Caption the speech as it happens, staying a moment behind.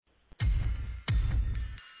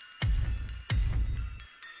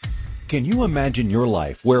Can you imagine your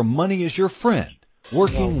life where money is your friend,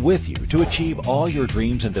 working with you to achieve all your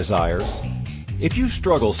dreams and desires? If you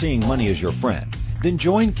struggle seeing money as your friend, then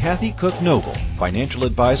join Kathy Cook Noble, financial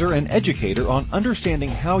advisor and educator on understanding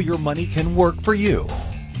how your money can work for you.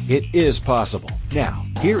 It is possible. Now,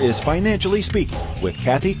 here is Financially Speaking with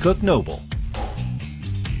Kathy Cook Noble.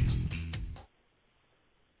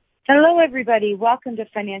 Hello, everybody. Welcome to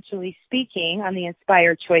Financially Speaking on the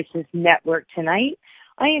Inspired Choices Network tonight.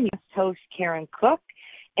 I am your host, Karen Cook,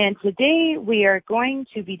 and today we are going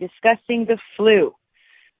to be discussing the flu.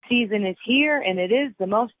 Season is here, and it is the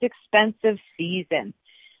most expensive season.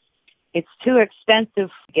 It's too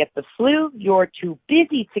expensive to get the flu. You're too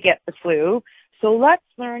busy to get the flu. So let's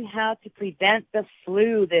learn how to prevent the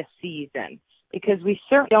flu this season, because we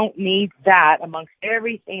certainly don't need that amongst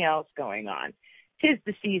everything else going on. 'Tis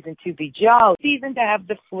the season to be jolly, season to have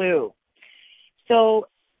the flu. So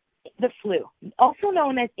the flu, also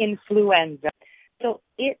known as influenza. So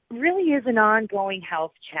it really is an ongoing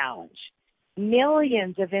health challenge.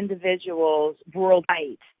 Millions of individuals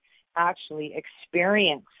worldwide actually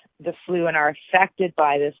experience the flu and are affected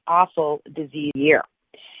by this awful disease year.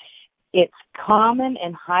 It's common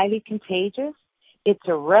and highly contagious. It's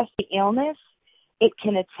a respiratory illness. It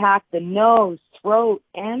can attack the nose, throat,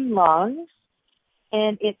 and lungs.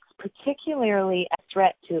 And it's particularly a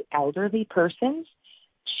threat to elderly persons,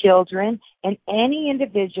 children, and any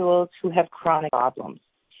individuals who have chronic problems.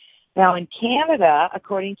 Now, in Canada,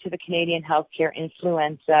 according to the Canadian Healthcare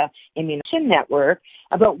Influenza Immunization Network,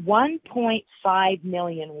 about 1.5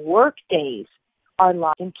 million work days are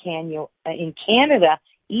lost in Canada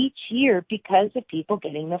each year because of people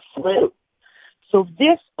getting the flu. So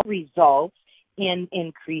this results in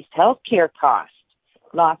increased healthcare costs,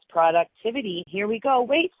 lost productivity. Here we go.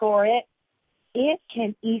 Wait for it. It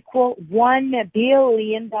can equal $1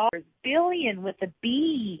 billion, billion with a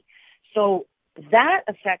B. So that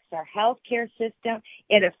affects our healthcare system.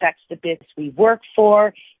 It affects the business we work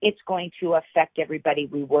for. It's going to affect everybody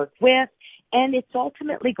we work with. And it's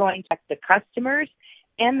ultimately going to affect the customers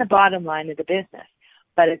and the bottom line of the business.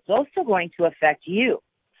 But it's also going to affect you.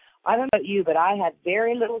 I don't know about you, but I had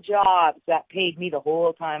very little jobs that paid me the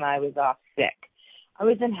whole time I was off sick. I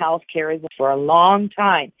was in healthcare for a long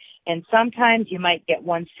time, and sometimes you might get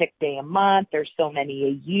one sick day a month or so many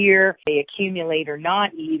a year. They accumulate or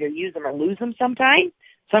not. You either use them or lose them sometimes.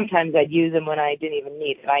 Sometimes I'd use them when I didn't even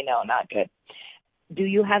need it. I know, not good. Do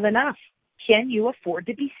you have enough? Can you afford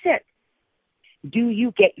to be sick? Do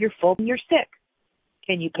you get your full when you're sick?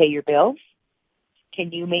 Can you pay your bills?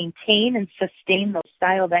 Can you maintain and sustain the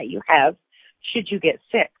style that you have should you get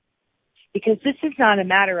sick? Because this is not a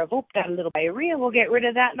matter of, got a little diarrhea, we'll get rid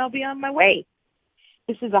of that and I'll be on my way.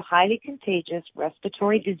 This is a highly contagious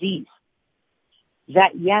respiratory disease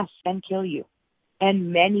that, yes, can kill you.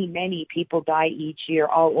 And many, many people die each year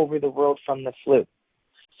all over the world from the flu.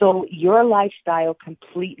 So your lifestyle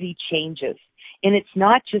completely changes. And it's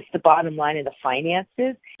not just the bottom line of the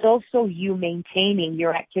finances, it's also you maintaining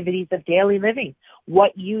your activities of daily living,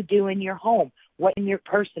 what you do in your home, what in your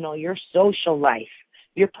personal, your social life,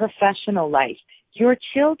 your professional life, your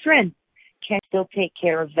children. Can you still take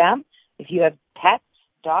care of them? If you have pets,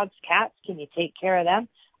 dogs, cats, can you take care of them?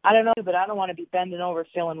 I don't know, but I don't want to be bending over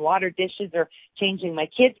filling water dishes or changing my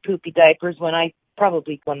kids' poopy diapers when I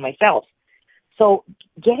probably one myself. So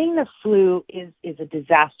getting the flu is a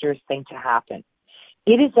disastrous thing to happen.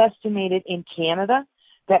 It is estimated in Canada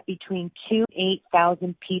that between 2,000 and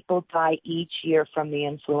 8,000 people die each year from the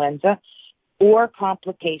influenza or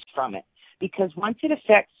complications from it. Because once it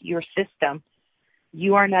affects your system,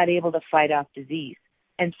 you are not able to fight off disease.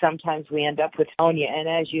 And sometimes we end up with pneumonia. And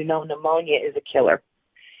as you know, pneumonia is a killer.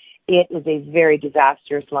 It is a very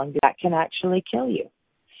disastrous lung disease that can actually kill you.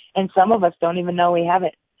 And some of us don't even know we have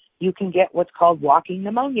it. You can get what's called walking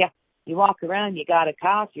pneumonia. You walk around, you got a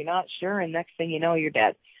cough, you're not sure, and next thing you know, you're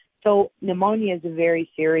dead. So pneumonia is a very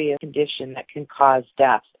serious condition that can cause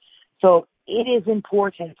death. So it is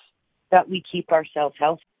important that we keep ourselves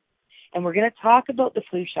healthy. And we're going to talk about the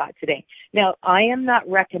flu shot today. Now, I am not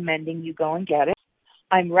recommending you go and get it.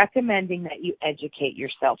 I'm recommending that you educate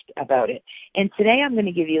yourself about it. And today I'm going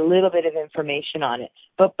to give you a little bit of information on it.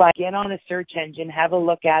 But get on a search engine, have a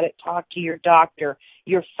look at it, talk to your doctor,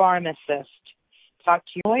 your pharmacist, talk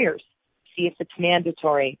to your lawyers, see if it's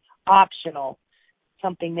mandatory, optional,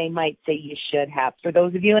 something they might say you should have. For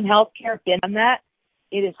those of you in healthcare who've been on that,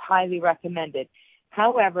 it is highly recommended.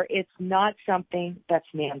 However, it's not something that's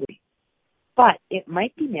mandatory. But it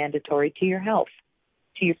might be mandatory to your health,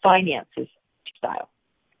 to your finances, style.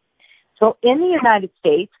 So in the United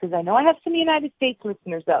States, because I know I have some United States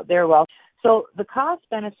listeners out there, well, So the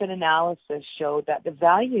cost-benefit analysis showed that the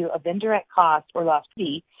value of indirect cost or lost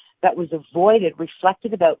fee that was avoided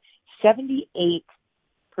reflected about 78%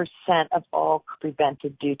 of all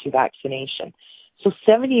prevented due to vaccination. So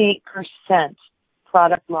 78%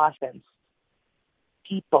 product losses,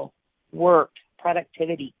 people, work,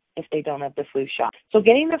 productivity if they don't have the flu shot. So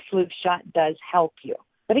getting the flu shot does help you.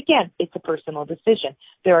 But again, it's a personal decision.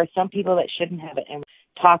 There are some people that shouldn't have it, and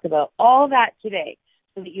we'll talk about all that today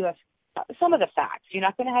so that you have some of the facts. You're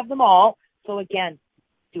not going to have them all. So again,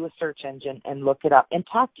 do a search engine and look it up and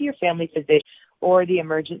talk to your family physician or the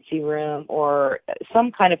emergency room or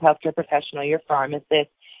some kind of healthcare professional, your pharmacist,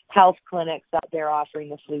 health clinics out there offering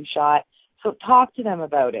the flu shot. So talk to them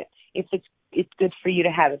about it. If it's good for you to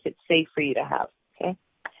have, if it's safe for you to have. Okay.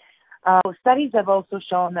 Studies have also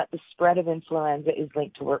shown that the spread of influenza is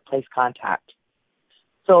linked to workplace contact.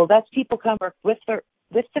 So that's people come work with the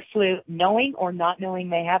flu, knowing or not knowing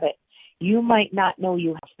they have it. You might not know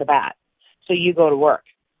you have the bat, so you go to work.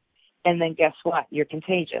 And then guess what? You're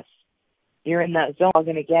contagious. You're in that zone, you're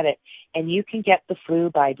going to get it. And you can get the flu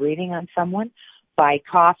by breathing on someone, by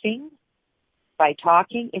coughing, by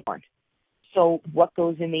talking. So what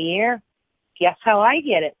goes in the air? Guess how I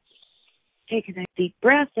get it? Take a nice deep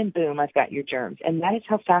breath and boom, I've got your germs. And that is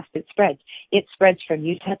how fast it spreads. It spreads from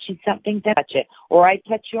you touching something to touch it. Or I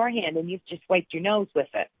touch your hand and you've just wiped your nose with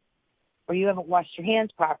it. Or you haven't washed your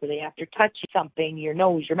hands properly after touching something, your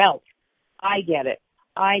nose, your mouth. I get it.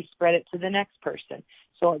 I spread it to the next person.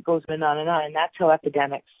 So it goes on and on and on. And that's how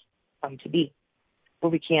epidemics come to be,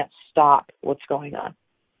 where we can't stop what's going on.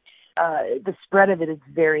 The spread of it is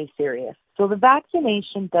very serious. So the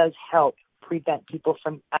vaccination does help prevent people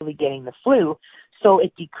from actually getting the flu. So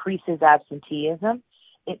it decreases absenteeism,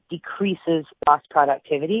 it decreases lost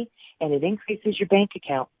productivity, and it increases your bank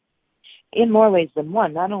account in more ways than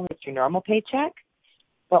one. Not only with your normal paycheck,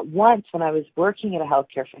 but once when I was working at a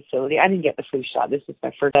healthcare facility, I didn't get the flu shot. This was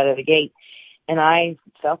my first out of the gate. And I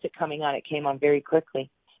felt it coming on. It came on very quickly.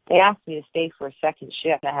 They asked me to stay for a second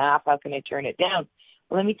shift and a half. How can I turn it down?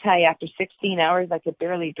 Well, let me tell you, after 16 hours, I could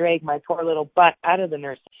barely drag my poor little butt out of the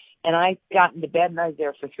nurse. And I got into bed and I was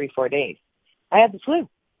there for 3-4 days. I had the flu.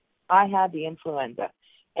 I had the influenza.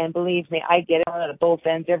 And believe me, I get it on at both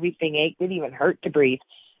ends. Everything ached. Didn't even hurt to breathe.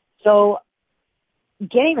 So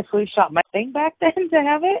getting the flu shot, my thing back then to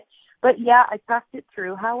have it. But yeah, I talked it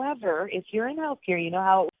through. However, if you're in healthcare, you know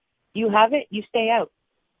how you have it, you stay out.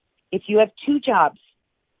 If you have 2 jobs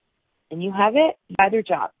and you have it, either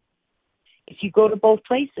job. If you go to both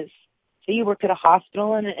places, say you work at a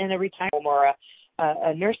hospital and a retirement home or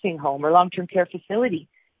a nursing home or long-term care facility,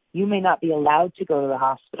 you may not be allowed to go to the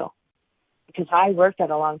hospital. Because I worked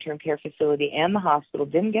at a long-term care facility and the hospital,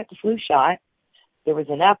 didn't get the flu shot. There was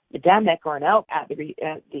an epidemic or an out at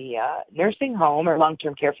the nursing home or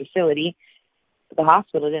long-term care facility. The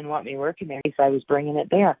hospital didn't want me working there, so I was bringing it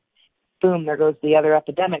there. Boom, there goes the other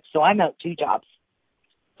epidemic. So I'm out 2 jobs.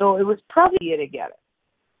 So it was probably to get it.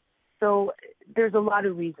 So there's a lot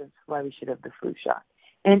of reasons why we should have the flu shot.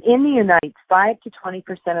 And in the United States, 5 to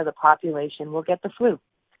 20% of the population will get the flu.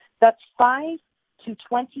 That's 5 to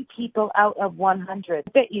 20 people out of 100.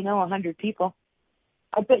 I bet you know 100 people.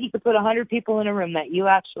 I bet you could put 100 people in a room that you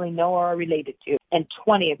actually know or are related to, and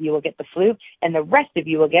 20 of you will get the flu, and the rest of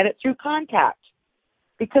you will get it through contact.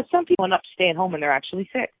 Because some people end up staying home and they're actually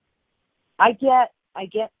sick. I get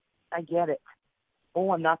it.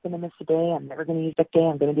 Oh, I'm not going to miss a day. I'm never going to use that day.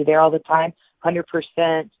 I'm going to be there all the time,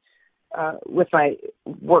 100% with my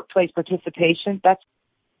workplace participation.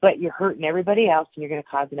 But you're hurting everybody else, and you're going to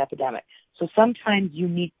cause an epidemic. So sometimes you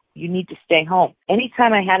need to stay home.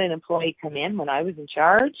 Anytime I had an employee come in when I was in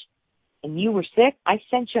charge and you were sick, I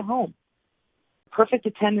sent you home. Perfect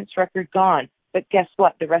attendance record gone. But guess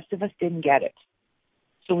what? The rest of us didn't get it.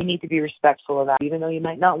 So we need to be respectful of that. Even though you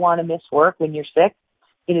might not want to miss work when you're sick,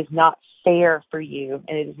 it is not fair for you,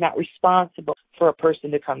 and it is not responsible for a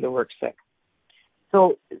person to come to work sick.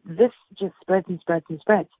 So this just spreads and spreads and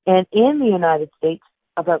spreads. And in the United States,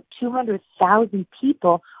 about 200,000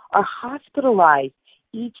 people are hospitalized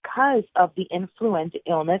each because of the influenza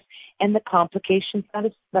illness and the complications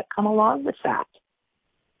that come along with that.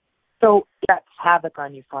 So that's havoc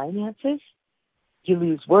on your finances. You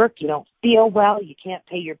lose work, you don't feel well, you can't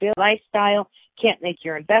pay your bill, lifestyle, can't make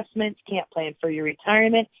your investments, can't plan for your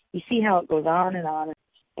retirement. You see how it goes on and on.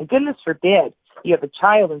 And goodness forbid, you have a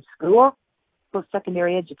child in school,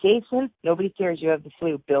 post-secondary education, nobody cares you have the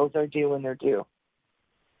flu. Bills are due when they're due.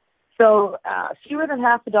 So fewer than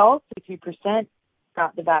half adults, 53%,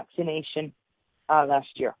 got the vaccination last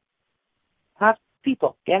year. Half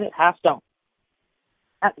people get it, half don't.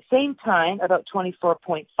 At the same time, about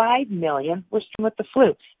 24.5 million were stricken with the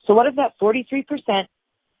flu. So what of that 43%,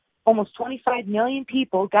 almost 25 million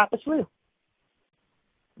people got the flu.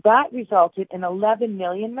 That resulted in 11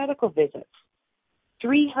 million medical visits,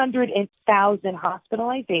 300,000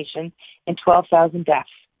 hospitalizations, and 12,000 deaths.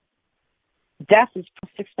 Death is the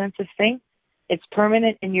most expensive thing. It's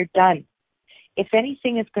permanent and you're done. If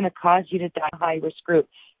anything is going to cause you to die in a high-risk group,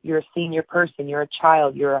 you're a senior person, you're a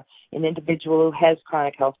child, you're an individual who has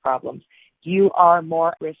chronic health problems, you are more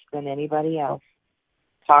at risk than anybody else.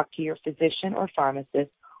 Talk to your physician or pharmacist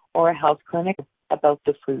or a health clinic about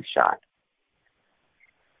the flu shot.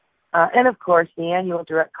 And, of course, the annual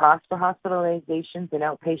direct cost for hospitalizations and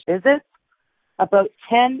outpatient visits, about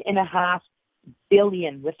 $10.5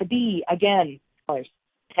 billion, with a B, again,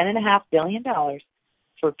 $10.5 billion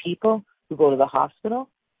for people who go to the hospital,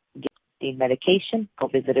 need medication, go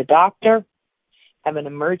visit a doctor, have an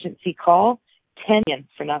emergency call, $10 billion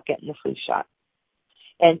for not getting the flu shot.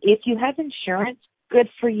 And if you have insurance, good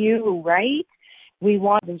for you, right? We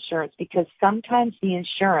want insurance because sometimes the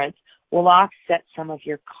insurance will offset some of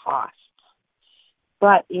your costs.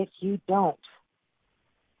 But if you don't,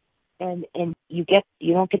 and you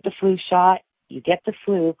don't get the flu shot, you get the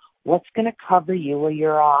flu, what's going to cover you while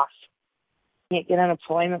you're off? You can't get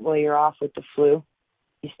unemployment while you're off with the flu.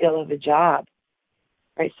 You still have a job,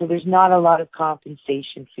 right? So there's not a lot of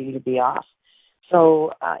compensation for you to be off.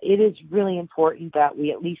 So it is really important that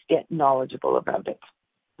we at least get knowledgeable about it,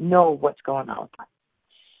 know what's going on with that.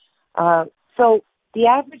 So the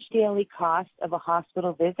average daily cost of a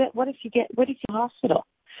hospital visit, what if you in the hospital?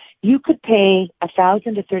 You could pay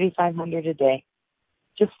 $1,000 to $3,500 a day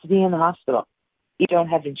just to be in the hospital. You don't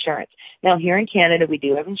have insurance. Now, here in Canada, we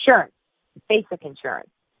do have insurance, basic insurance.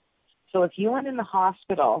 So if you went in the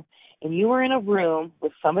hospital and you were in a room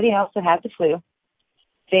with somebody else that had the flu,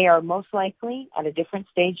 they are most likely at a different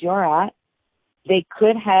stage you're at. They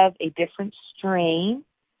could have a different strain,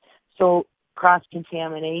 so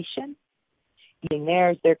cross-contamination. Using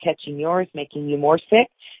theirs, they're catching yours, making you more sick.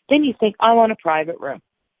 Then you think, I want a private room.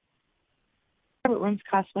 Private rooms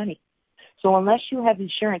cost money. So unless you have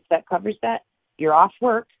insurance that covers that, you're off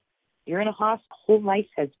work, you're in a hospital, whole life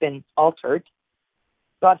has been altered.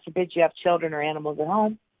 God forbid you have children or animals at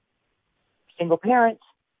home, single parents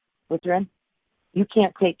with children. You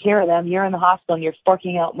can't take care of them. You're in the hospital and you're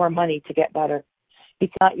forking out more money to get better.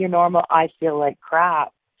 It's not your normal, I feel like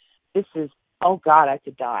crap. This is, oh God, I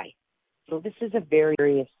could die. So this is a very,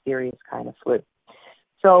 very serious kind of flu.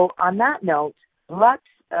 So on that note, let's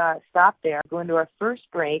stop there, go into our first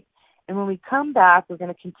break. And when we come back, we're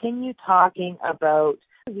going to continue talking about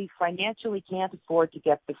we financially can't afford to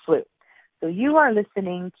get the flu. So you are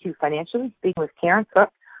listening to Financially Speaking with Karen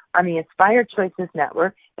Cook on the Inspired Choices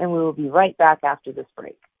Network, and we will be right back after this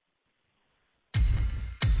break.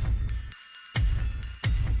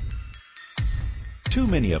 Too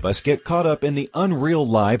many of us get caught up in the unreal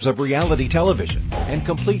lives of reality television and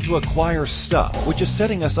complete to acquire stuff, which is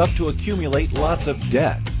setting us up to accumulate lots of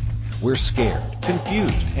debt. We're scared,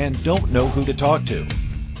 confused, and don't know who to talk to.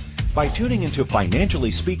 By tuning into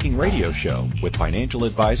Financially Speaking radio show with financial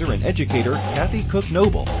advisor and educator Kathy Cook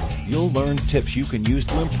Noble, you'll learn tips you can use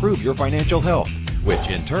to improve your financial health, which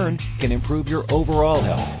in turn can improve your overall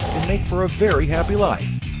health and make for a very happy life.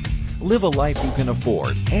 Live a life you can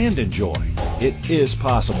afford and enjoy. It is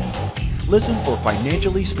possible. Listen for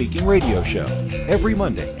Financially Speaking radio show every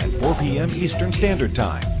Monday at 4 p.m. Eastern Standard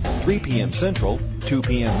Time, 3 p.m. Central, 2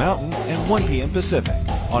 p.m. Mountain, and 1 p.m. Pacific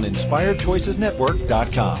on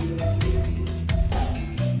InspiredChoicesNetwork.com.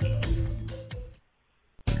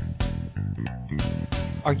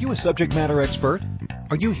 Are you a subject matter expert?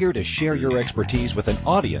 Are you here to share your expertise with an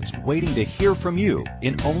audience waiting to hear from you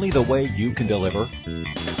in only the way you can deliver?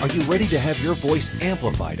 Are you ready to have your voice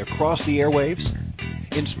amplified across the airwaves?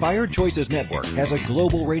 Inspired Choices Network has a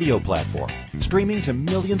global radio platform streaming to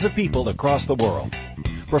millions of people across the world.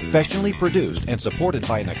 Professionally produced and supported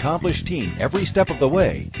by an accomplished team every step of the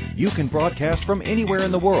way, you can broadcast from anywhere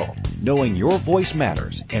in the world, knowing your voice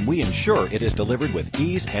matters, and we ensure it is delivered with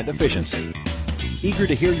ease and efficiency. Eager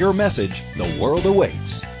to hear your message, the world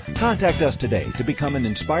awaits. Contact us today to become an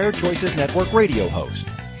Inspired Choices Network radio host.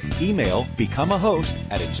 Email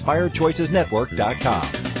becomeahost@inspiredchoicesnetwork.com.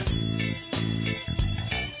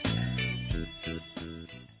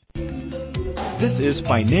 This is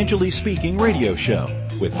Financially Speaking radio show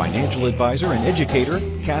with financial advisor and educator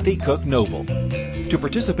Kathy Cook Noble. To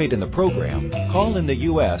participate in the program, call in the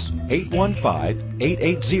U.S.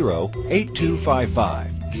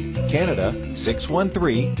 815-880-8255. Canada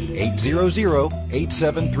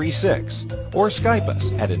 613-800-8736 or Skype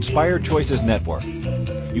us at Inspired Choices Network.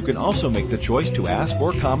 You can also make the choice to ask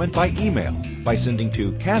or comment by email by sending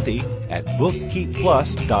to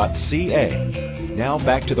Kathy@bookkeepplus.ca. Now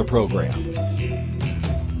back to the program.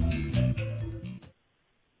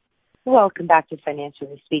 Welcome back to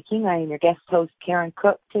Financially Speaking. I am your guest host, Karen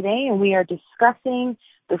Cook, today, and we are discussing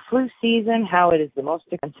the flu season, how it is the most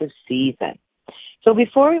expensive season. So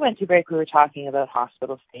before we went to break, we were talking about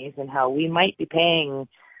hospital stays and how we might be paying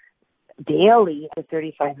daily to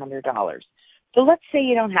 $3,500. So let's say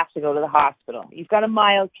you don't have to go to the hospital. You've got a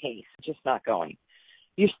mild case, just not going.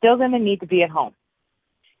 You're still going to need to be at home.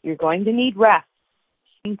 You're going to need rest.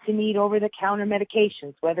 You're going to need over-the-counter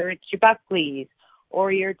medications, whether it's your Buckley's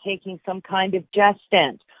or you're taking some kind of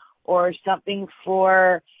Gestent or something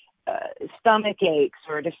for stomach aches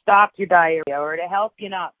or to stop your diarrhea or to help you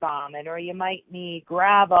not vomit, or you might need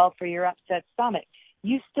Gravol for your upset stomach.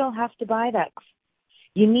 You still have to buy that.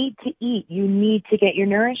 You need to eat. You need to get your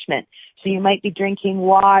nourishment. So you might be drinking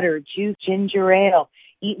water, juice, ginger ale,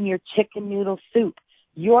 eating your chicken noodle soup.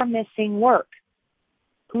 You're missing work.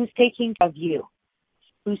 Who's taking care of you?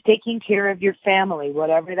 Who's taking care of your family,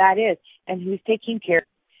 whatever that is, and who's taking care,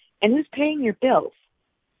 and who's paying your bills?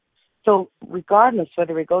 So regardless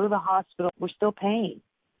whether we go to the hospital, we're still paying.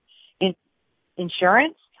 In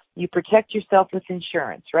insurance, you protect yourself with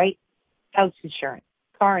insurance, right? House insurance,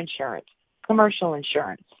 car insurance, commercial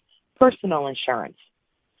insurance, personal insurance.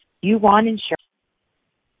 You want insurance.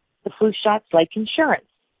 The flu shot's like insurance.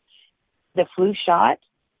 The flu shot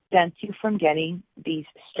prevents you from getting these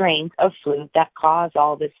strains of flu that cause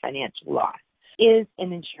all this financial loss. It is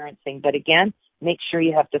an insurance thing, but again, make sure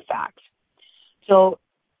you have the facts. So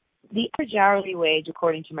the average hourly wage,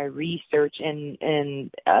 according to my research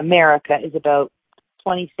in America, is about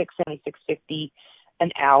 $26.50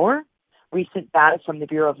 an hour. Recent data from the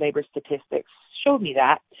Bureau of Labor Statistics showed me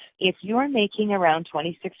that. If you are making around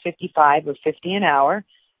 $26.55 or $50 an hour,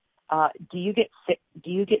 do you get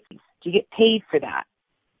paid for that?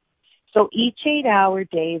 So each 8-hour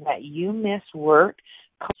day that you miss work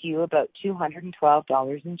costs you about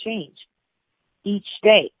 $212 and change. Each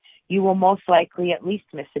day. You will most likely at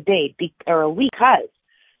least miss a day or a week, because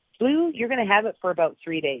flu, you're going to have it for about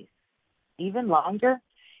 3 days, even longer.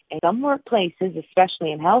 And some workplaces,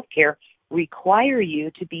 especially in healthcare, require you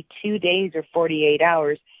to be 2 days or 48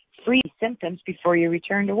 hours free of symptoms before you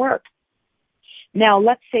return to work. Now,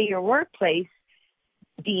 let's say your workplace,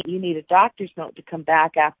 you need a doctor's note to come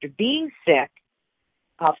back after being sick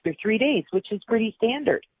after 3 days, which is pretty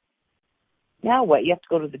standard. Now what? You have to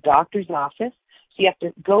go to the doctor's office. So you have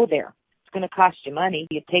to go there. It's going to cost you money.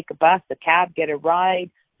 You take a bus, a cab, get a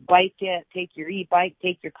ride, bike it, take your e-bike,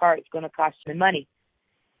 take your car. It's going to cost you money.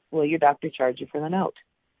 Will your doctor charge you for the note?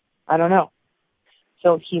 I don't know.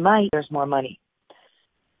 So he might. There's more money.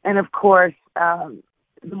 And, of course,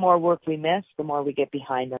 the more work we miss, the more we get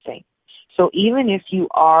behind the thing. So even if you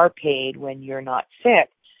are paid when you're not sick,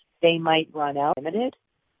 they might run out limited.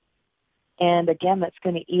 And again, that's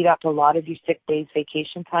going to eat up a lot of your sick days,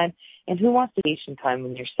 vacation time. And who wants vacation time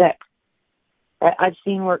when you're sick? Right? I've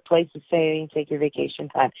seen workplaces say you can take your vacation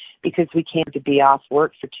time because we can't be off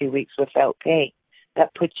work for 2 weeks without pay.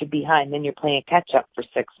 That puts you behind. Then you're playing catch up for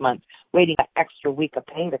 6 months, waiting an extra week of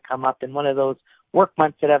pay to come up in one of those work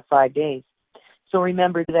months that have 5 days. So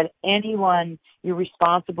remember that anyone you're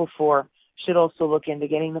responsible for should also look into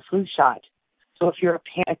getting the flu shot. So if you're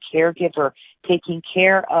a caregiver taking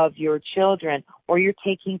care of your children, or you're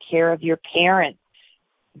taking care of your parents,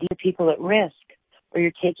 these are people at risk, or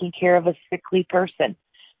you're taking care of a sickly person.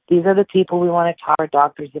 These are the people we want to talk to our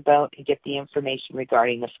doctors about and get the information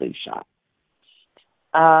regarding the flu shot.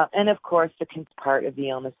 And of course, the part of the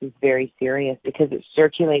illness is very serious because it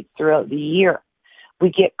circulates throughout the year. We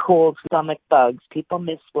get colds, stomach bugs, people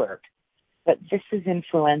miss work. But this is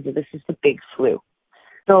influenza. This is the big flu.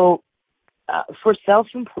 So for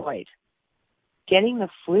self-employed, getting the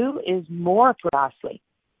flu is more costly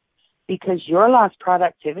because your lost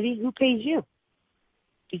productivity, who pays you?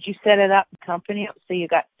 Did you set it up, the company up so you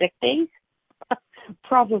got sick days?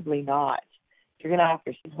 Probably not. You're going to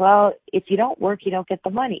offer, well, if you don't work, you don't get the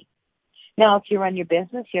money. Now, if you run your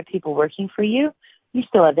business, you have people working for you, you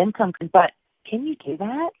still have income, but can you do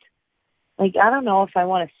that? Like, I don't know if I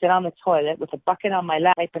want to sit on the toilet with a bucket on my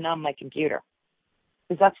lap and on my computer.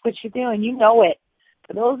 Because that's what you're doing. You know it.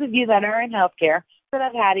 For those of you that are in healthcare, that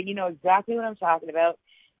have had it, you know exactly what I'm talking about.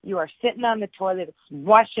 You are sitting on the toilet, it's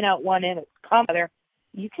washing out one end, it's coming other.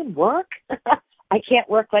 You can work. I can't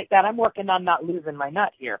work like that. I'm working on not losing my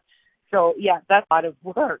nut here. So, yeah, that's a lot of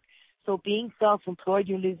work. So being self-employed,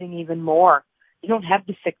 you're losing even more. You don't have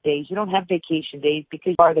the sick days. You don't have vacation days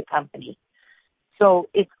because you are the company. So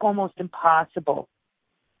it's almost impossible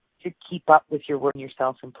to keep up with your work and you're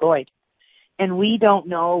self-employed. And we don't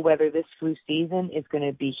know whether this flu season is going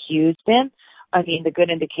to be huge. I mean, the good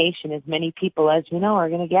indication is many people, as you know, are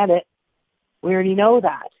going to get it. We already know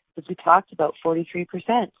that because we talked about 43%.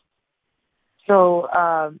 So,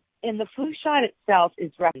 and the flu shot itself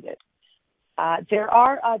is recommended. There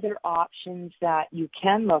are other options that you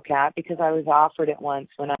can look at because I was offered it once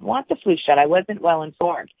when I want the flu shot. I wasn't well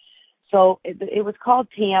informed. So it was called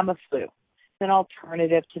Tamiflu, an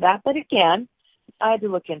alternative to that. But again, I had to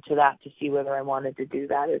look into that to see whether I wanted to do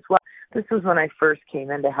that as well. This was when I first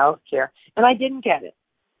came into healthcare, and I didn't get it.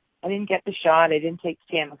 I didn't get the shot. I didn't take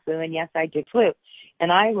Tamiflu, and yes, I did flu.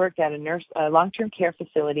 And I worked at a long-term care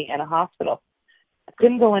facility and a hospital. I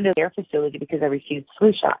couldn't go into the care facility because I refused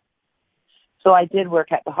flu shot. So I did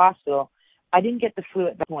work at the hospital. I didn't get the flu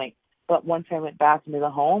at that point, but once I went back into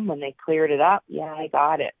the home, when they cleared it up, yeah, I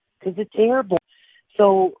got it because it's airborne.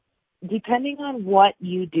 So depending on what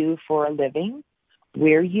you do for a living,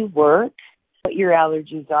 where you work, what your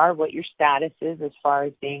allergies are, what your status is as far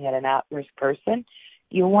as being an at-risk person,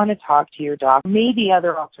 you want to talk to your doctor. Maybe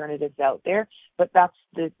other alternatives out there, but that's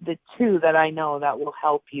the two that I know that will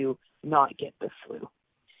help you not get the flu.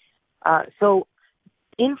 So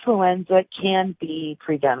influenza can be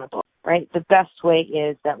preventable, right? The best way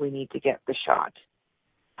is that we need to get the shot.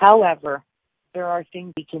 However, there are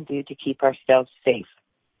things we can do to keep ourselves safe.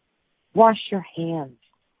 Wash your hands.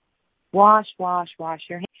 Wash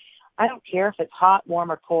your hands. I don't care if it's hot,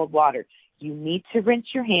 warm, or cold water. You need to rinse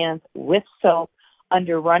your hands with soap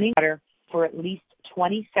under running water for at least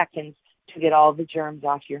 20 seconds to get all the germs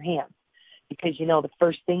off your hands. Because you know the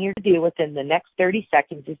first thing you're going to do within the next 30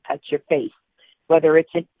 seconds is touch your face. Whether it's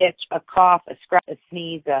an itch, a cough, a scratch, a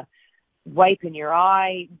sneeze, a wipe in your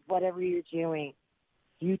eye, whatever you're doing,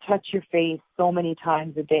 you touch your face so many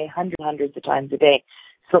times a day, hundreds of times a day.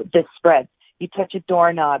 So this spreads. You touch a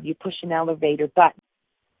doorknob, you push an elevator button,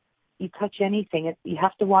 you touch anything, you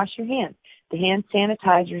have to wash your hands. The hand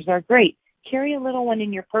sanitizers are great. Carry a little one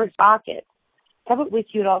in your purse pocket. Have it with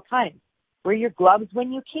you at all times. Wear your gloves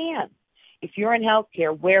when you can. If you're in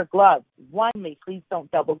healthcare, wear gloves. Please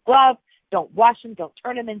don't double glove. Don't wash them. Don't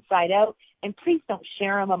turn them inside out. And please don't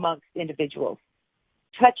share them amongst individuals.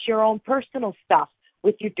 Touch your own personal stuff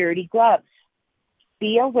with your dirty gloves.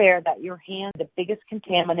 Be aware that your hand is the biggest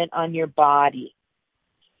contaminant on your body.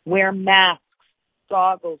 Wear masks,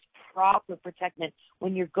 goggles, proper protection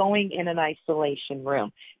when you're going in an isolation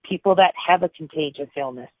room. People that have a contagious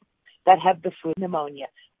illness, that have the flu, pneumonia,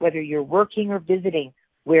 whether you're working or visiting,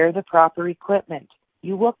 wear the proper equipment.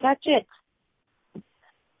 You will catch it.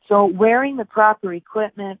 So wearing the proper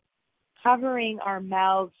equipment, covering our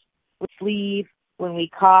mouths with sleeve when we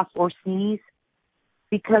cough or sneeze,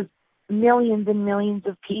 because millions and millions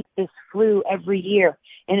of people this flu every year,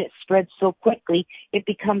 and it spreads so quickly, it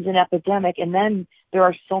becomes an epidemic, and then there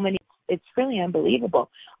are so many, it's really unbelievable.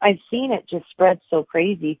 I've seen it just spread so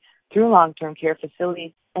crazy through long-term care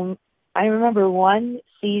facilities, and I remember one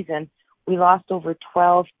season we lost over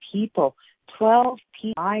 12 people. 12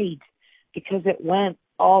 people died because it went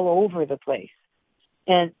all over the place,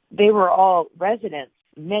 and they were all residents.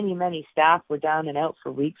 Many staff were down and out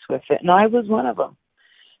for weeks with it, and I was one of them.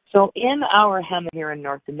 So in our hemisphere here in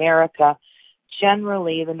North America,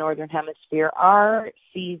 generally the Northern Hemisphere, our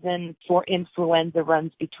season for influenza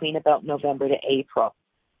runs between about November to April.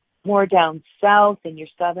 More down south in your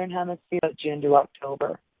Southern Hemisphere, June to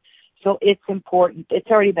October. So it's important. It's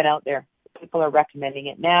already been out there. People are recommending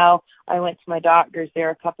it now. I went to my doctor's there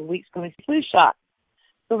a couple of weeks ago with a flu shot.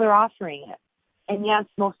 So they're offering it. And yes,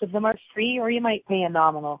 most of them are free, or you might pay a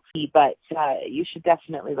nominal fee, but you should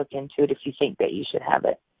definitely look into it if you think that you should have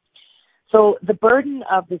it. So the burden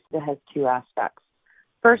of this has two aspects.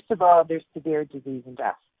 First of all, there's severe disease and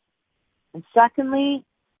death. And secondly,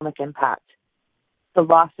 economic impact, the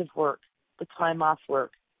loss of work, the time off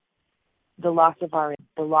work, the loss of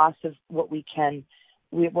what we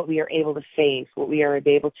are able to save, what we are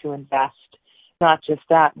able to invest. Not just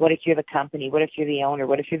that. What if you're the company? What if you're the owner?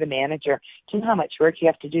 What if you're the manager? Do you know how much work you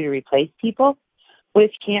have to do to replace people? What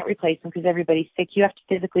if you can't replace them because everybody's sick? You have to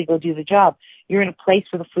physically go do the job. You're in a place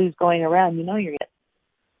where the flu's going around. You know you're getting it.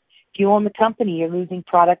 If you own the company, you're losing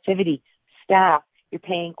productivity, staff. You're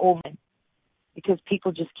paying over because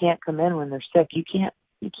people just can't come in when they're sick. You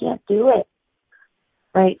can't do it,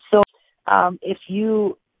 right? So if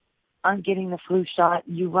you aren't getting the flu shot,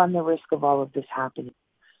 you run the risk of all of this happening.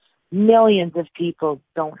 Millions of people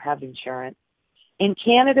don't have insurance. In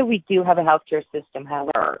Canada, we do have a healthcare system,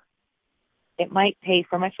 however. It might pay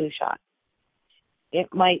for my flu shot.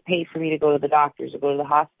 It might pay for me to go to the doctors or go to the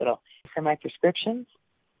hospital. For my prescriptions,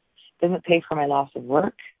 it doesn't pay for my loss of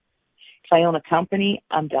work. I own a company,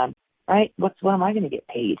 I'm done, right? What am I going to get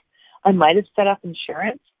paid? I might have set up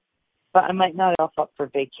insurance, but I might not have up for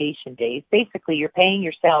vacation days. Basically, you're paying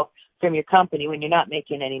yourself from your company when you're not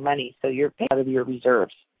making any money, so you're paying out of your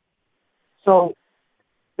reserves. So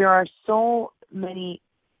there are so many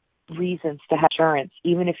reasons to have insurance,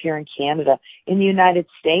 even if you're in Canada. In the United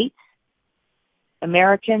States,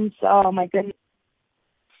 Americans, oh my goodness,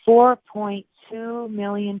 4.2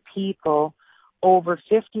 million people over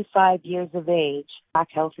 55 years of age lack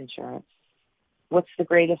health insurance. What's the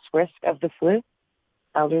greatest risk of the flu?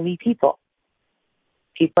 Elderly people.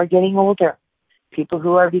 People are getting older. People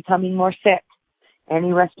who are becoming more sick.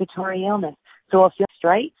 Any respiratory illness. So if you're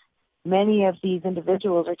straight, many of these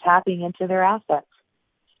individuals are tapping into their assets,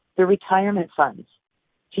 their retirement funds,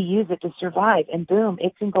 to use it to survive. And boom,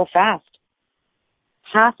 it can go fast.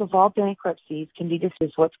 Half of all bankruptcies can be dismissed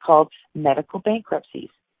as what's called medical bankruptcies.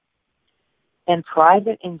 And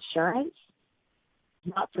private insurance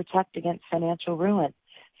does not protect against financial ruin.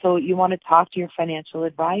 So you want to talk to your financial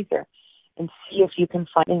advisor and see if you can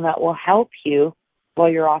find something that will help you while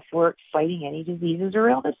you're off work fighting any diseases or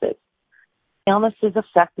illnesses. Illnesses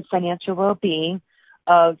affect the financial well-being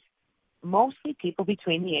of mostly people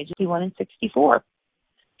between the ages of 51 and 64. If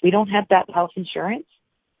we don't have that health insurance,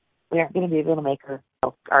 we aren't going to be able to make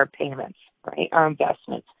our payments, right, our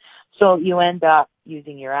investments. So you end up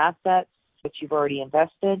using your assets, which you've already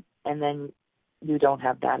invested, and then you don't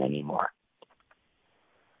have that anymore.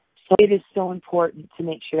 So it is so important to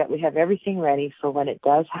make sure that we have everything ready for when it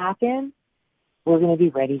does happen, we're going to be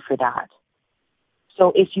ready for that.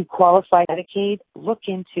 So if you qualify Medicaid, look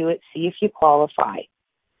into it, see if you qualify,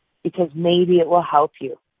 because maybe it will help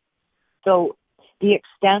you. So the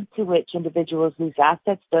extent to which individuals lose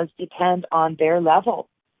assets does depend on their level.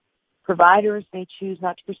 Providers may choose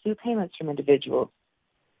not to pursue payments from individuals,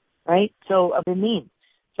 right? So of the means.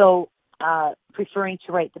 So preferring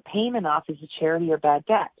to write the payment off as a charity or bad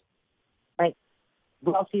debt, right?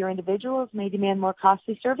 Wealthier individuals may demand more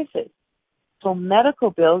costly services. So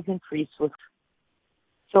medical bills increase with.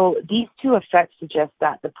 So these two effects suggest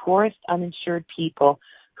that the poorest uninsured people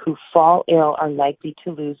who fall ill are likely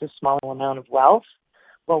to lose a small amount of wealth,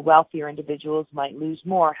 while wealthier individuals might lose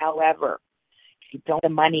more. However, if you don't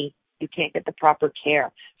have the money, you can't get the proper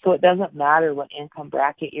care. So it doesn't matter what income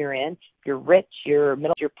bracket you're in. If you're rich, you're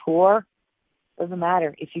middle, you're poor, doesn't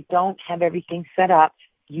matter. If you don't have everything set up,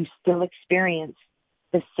 you still experience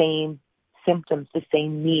the same symptoms, the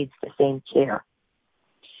same needs, the same care.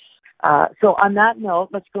 So on that note,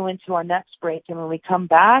 let's go into our next break. And when we come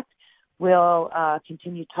back, we'll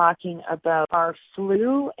continue talking about our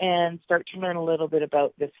flu and start to learn a little bit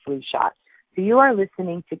about this flu shot. So you are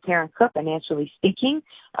listening to Karen Cook, Financially Speaking,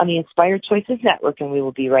 on the Inspired Choices Network, and we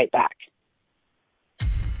will be right back.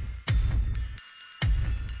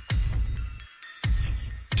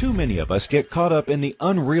 Too many of us get caught up in the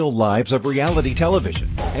unreal lives of reality television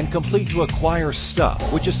and complete to acquire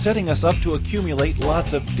stuff, which is setting us up to accumulate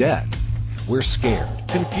lots of debt. We're scared,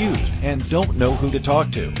 confused, and don't know who to talk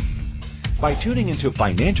to. By tuning into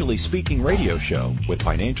Financially Speaking radio show with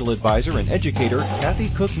financial advisor and educator Kathy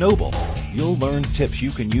Cook Noble, you'll learn tips you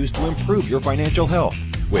can use to improve your financial health,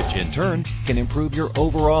 which in turn can improve your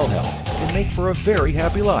overall health and make for a very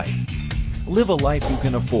happy life. Live a life you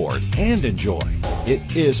can afford and enjoy.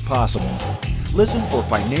 It is possible. Listen for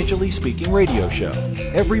Financially Speaking radio show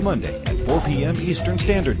every Monday at 4 p.m. Eastern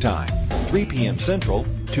Standard Time, 3 p.m. Central,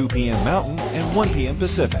 2 p.m. Mountain, and 1 p.m.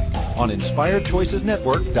 Pacific on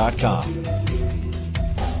InspiredChoicesNetwork.com.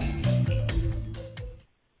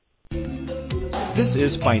 This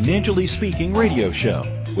is Financially Speaking radio show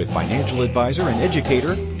with financial advisor and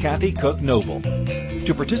educator Kathy Cook Noble.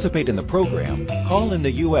 To participate in the program, call in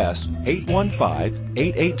the U.S.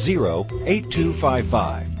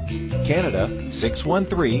 815-880-8255. Canada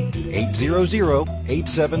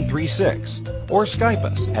 613-800-8736, or Skype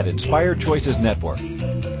us at Inspired Choices Network.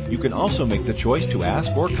 You can also make the choice to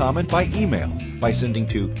ask or comment by email by sending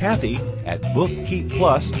to Kathy at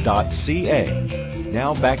bookkeepplus.ca.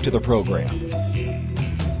 Now back to the program.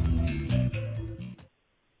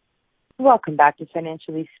 Welcome back to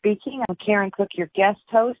Financially Speaking. I'm Karen Cook, your guest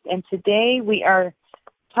host, and today we are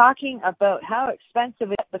talking about how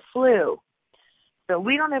expensive is the flu. So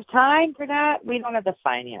we don't have time for that. We don't have the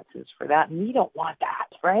finances for that, and we don't want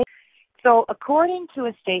that, right? So according to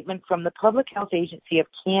a statement from the Public Health Agency of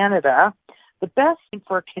Canada, the best thing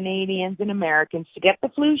for Canadians and Americans to get the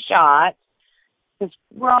flu shot, because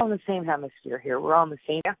we're all in the same hemisphere here, we're all in the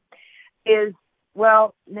same, is,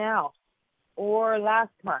 well, now or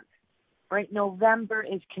last month. Right, November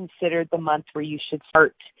is considered the month where you should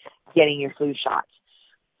start getting your flu shots.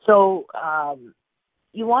 So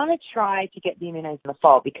you want to try to get the immunized in the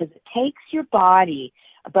fall because it takes your body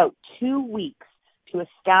about 2 weeks to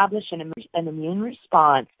establish an immune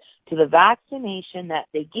response to the vaccination that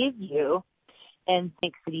they give you and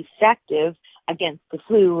makes it effective against the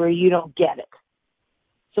flu where you don't get it.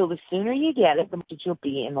 So the sooner you get it, the more you'll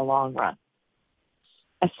be in the long run,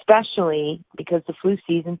 especially because the flu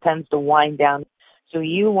season tends to wind down. So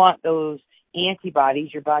you want those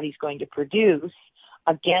antibodies your body's going to produce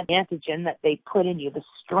against the antigen that they put in you, the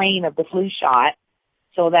strain of the flu shot,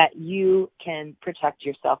 so that you can protect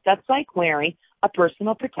yourself. That's like wearing a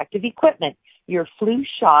personal protective equipment. Your flu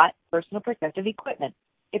shot, personal protective equipment.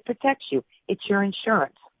 It protects you. It's your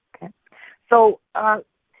insurance. Okay. So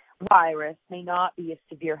virus may not be a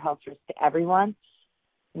severe health risk to everyone.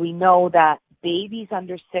 We know that babies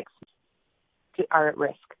under 6 are at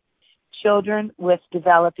risk. Children with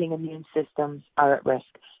developing immune systems are at risk.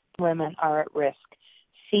 Women are at risk.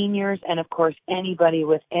 Seniors and, of course, anybody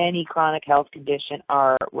with any chronic health condition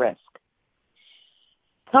are at risk.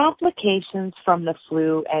 Complications from the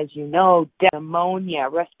flu, as you know, pneumonia,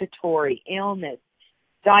 respiratory illness,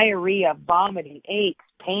 diarrhea, vomiting, aches,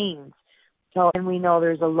 pains. So, and we know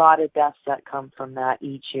there's a lot of deaths that come from that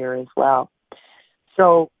each year as well.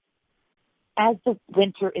 So as the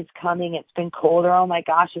winter is coming, it's been colder. Oh, my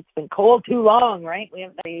gosh, it's been cold too long, right? We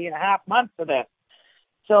have 3.5 months of this.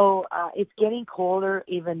 So it's getting colder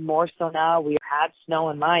even more so now. We've had snow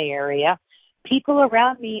in my area. People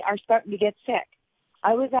around me are starting to get sick.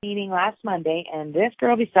 I was at a meeting last Monday, and this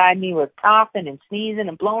girl beside me was coughing and sneezing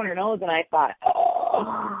and blowing her nose, and I thought,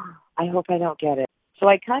 oh, I hope I don't get it. So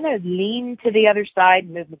I kind of leaned to the other side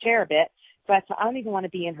and moved my chair a bit, but I don't even want to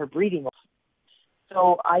be in her breathing.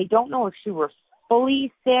 So I don't know if she were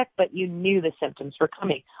fully sick, but you knew the symptoms were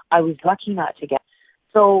coming. I was lucky not to get it.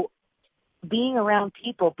 So being around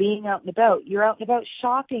people, being out and about, you're out and about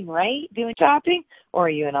shopping, right? Doing shopping? Or are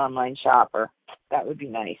you an online shopper? That would be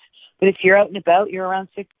nice. But if you're out and about, you're around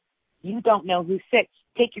sick, you don't know who's sick.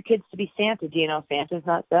 Take your kids to be Santa. Do you know Santa's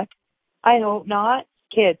not sick? I hope not.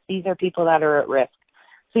 Kids, these are people that are at risk.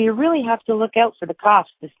 So you really have to look out for the coughs,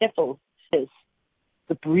 the sniffles,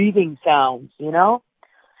 the breathing sounds, you know?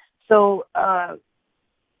 So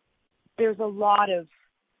there's a lot of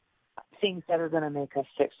things that are going to make us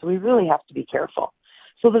sick. So we really have to be careful.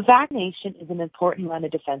 So the vaccination is an important line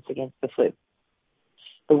of defense against the flu.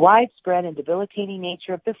 The widespread and debilitating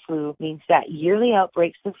nature of the flu means that yearly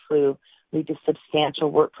outbreaks of flu lead to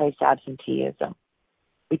substantial workplace absenteeism.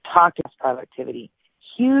 We talked about productivity.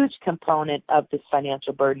 Huge component of this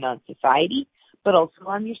financial burden on society, but also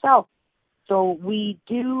on yourself. So we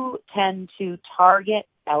do tend to target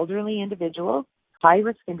elderly individuals,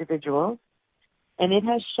 high-risk individuals, and it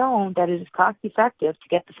has shown that it is cost-effective to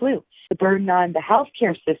get the flu. The burden on the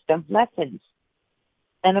healthcare system lessens.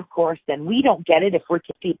 And, of course, then we don't get it if we're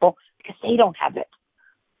to people because they don't have it.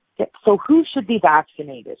 So who should be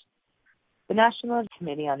vaccinated? The National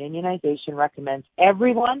Committee on Immunization recommends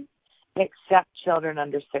everyone except children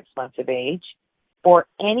under 6 months of age or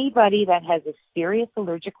anybody that has a serious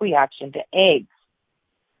allergic reaction to eggs.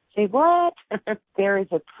 Say, what? There is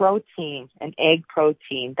a protein, an egg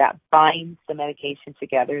protein, that binds the medication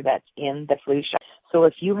together that's in the flu shot. So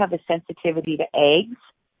if you have a sensitivity to eggs,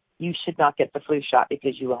 you should not get the flu shot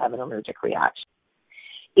because you will have an allergic reaction.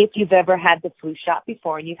 If you've ever had the flu shot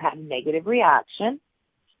before and you've had a negative reaction,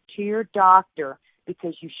 to your doctor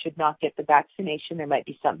because you should not get the vaccination. There might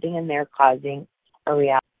be something in there causing a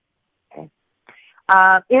reaction. Okay.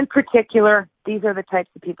 In particular, these are the types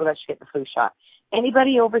of people that should get the flu shot.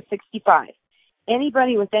 Anybody over 65,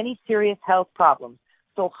 anybody with any serious health problems,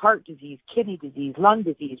 so heart disease, kidney disease, lung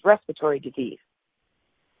disease, respiratory disease,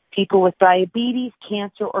 people with diabetes,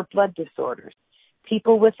 cancer, or blood disorders,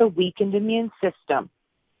 people with a weakened immune system.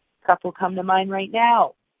 A couple come to mind right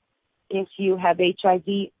now. If you have HIV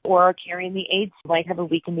or are carrying the AIDS, you might have a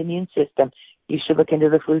weakened immune system. You should look into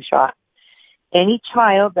the flu shot. Any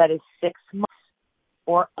child that is 6 months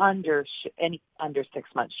or under 6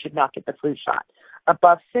 months should not get the flu shot.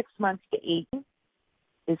 Above 6 months to 18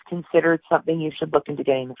 is considered something you should look into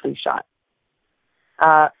getting the flu shot.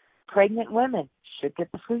 Pregnant women should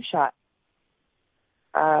get the flu shot.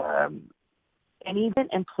 And even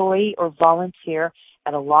employee or volunteer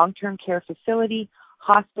at a long-term care facility,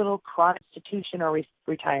 hospital, chronic institution, or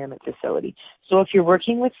retirement facility. So if you're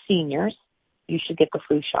working with seniors, you should get the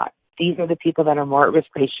flu shot. These are the people that are more at risk.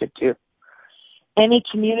 They should too. Any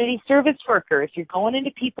community service worker, if you're going into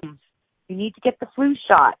people's, you need to get the flu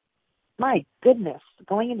shot. My goodness,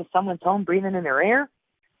 going into someone's home, breathing in their air.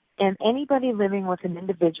 And anybody living with an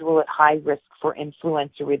individual at high risk for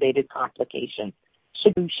influenza-related complications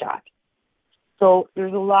should be shot. So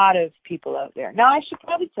there's a lot of people out there. Now, I should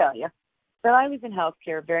probably tell you that I was in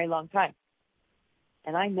healthcare a very long time,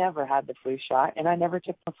 and I never had the flu shot, and I never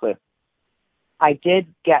took the flu. I did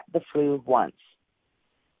get the flu once,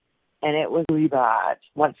 and it was really bad.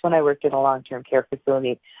 Once when I worked in a long-term care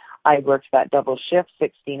facility, I worked that double shift,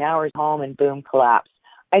 16 hours home, and boom, collapse.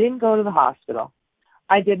 I didn't go to the hospital.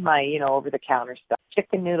 I did my, over-the-counter stuff.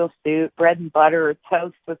 Chicken noodle soup, bread and butter, or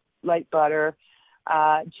toast with light butter,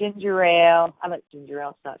 ginger ale. I like ginger ale.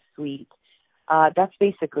 It's not sweet. That's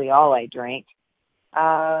basically all I drank.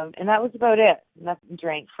 And that was about it. Nothing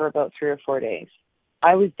drank for about 3 or 4 days.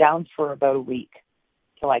 I was down for about a week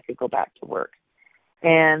till I could go back to work.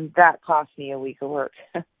 And that cost me a week of work.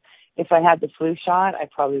 If I had the flu shot, I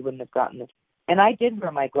probably wouldn't have gotten it. And I did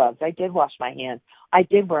wear my gloves. I did wash my hands. I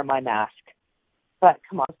did wear my mask. But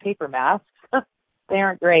come on, paper masks, they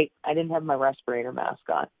aren't great. I didn't have my respirator mask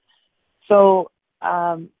on. So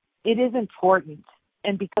it is important.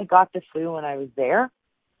 And because I got the flu when I was there,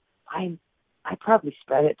 I probably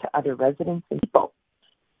spread it to other residents and people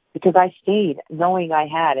because I stayed knowing I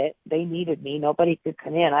had it. They needed me. Nobody could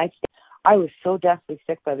come in. I was so deathly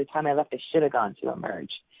sick by the time I left. I should have gone to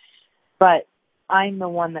emerge. But I'm the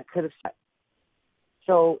one that could have said.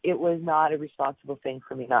 So it was not a responsible thing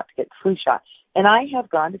for me not to get the flu shot. And I have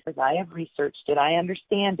gone because I have researched it. I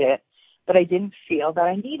understand it, but I didn't feel that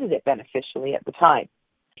I needed it beneficially at the time.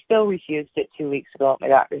 I still refused it 2 weeks ago at my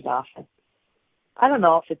doctor's office. I don't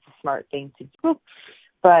know if it's a smart thing to do,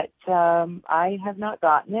 but I have not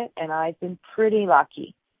gotten it, and I've been pretty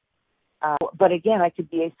lucky. But again, I could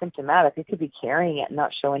be asymptomatic. I could be carrying it and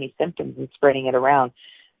not show any symptoms and spreading it around.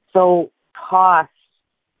 So cost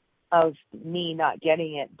of me not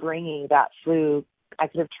getting it, bringing that flu, I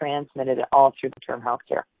could have transmitted it all through the term health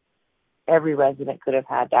care. Every resident could have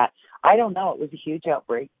had that. I don't know. It was a huge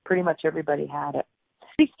outbreak. Pretty much everybody had it.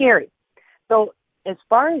 It's pretty scary. So as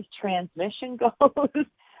far as transmission goes,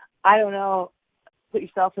 I don't know. Put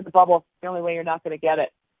yourself in the bubble. The only way you're not going to get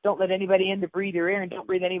it. Don't let anybody in to breathe your ear, and don't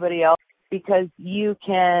breathe anybody else, because you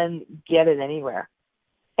can get it anywhere.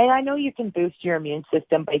 And I know you can boost your immune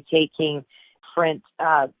system by taking different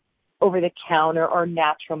over-the-counter or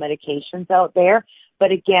natural medications out there.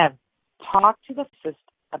 But again, talk to the physicist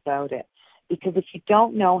about it. Because if you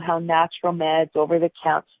don't know how natural meds,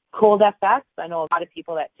 over-the-counter, cold FX, I know a lot of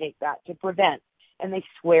people that take that to prevent, and they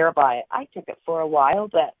swear by it. I took it for a while,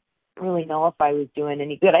 but I didn't really know if I was doing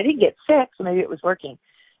any good. I didn't get sick, so maybe it was working.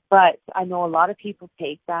 But I know a lot of people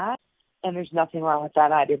take that, and there's nothing wrong with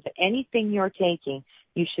that either. But anything you're taking,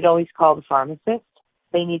 you should always call the pharmacist.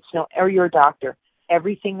 They need to know, or your doctor.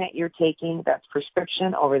 Everything that you're taking, that's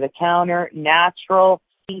prescription, over-the-counter, natural,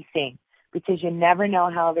 anything, because you never know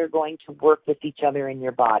how they're going to work with each other in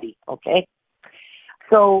your body, okay?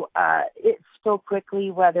 So it's so quickly,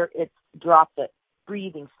 whether it's droplet,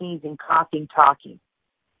 breathing, sneezing, coughing, talking,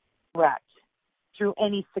 correct, through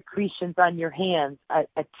any secretions on your hands,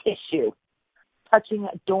 a tissue, touching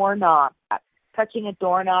a doorknob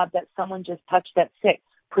that someone just touched that's sick,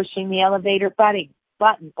 pushing the elevator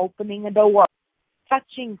button, opening a door,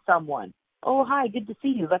 touching someone. Oh, hi, good to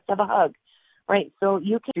see you. Let's have a hug. Right, so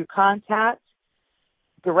you can do contact,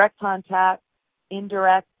 direct contact,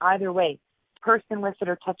 indirect, either way. Person with it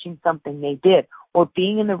or touching something they did, or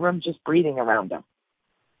being in the room just breathing around them.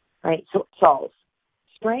 Right, so aerosols.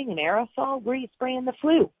 Spraying an aerosol, where are you spraying the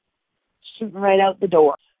flu? Shooting right out the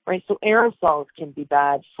door. Right, so aerosols can be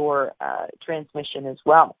bad for transmission as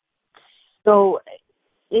well. So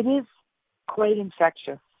it is quite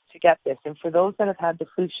infectious to get this. And for those that have had the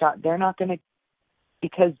flu shot, they're not going to,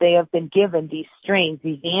 because they have been given these strains,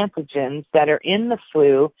 these antigens that are in the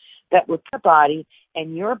flu that with the body,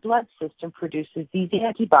 and your blood system produces these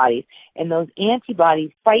antibodies, and those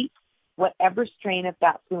antibodies fight whatever strain of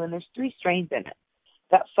that flu, and there's 3 strains in it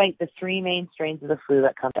that fight the 3 main strains of the flu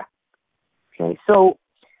that come back. Okay, so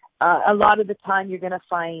a lot of the time you're going to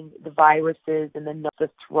find the viruses in the nose, the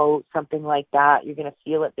throat, something like that. You're going to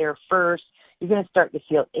feel it there first. You're going to start to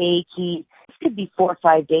feel achy. This could be 4 or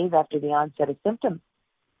 5 days after the onset of symptoms.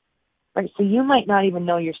 Right, so you might not even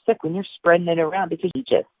know you're sick when you're spreading it around because you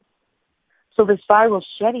just. So this viral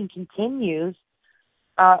shedding continues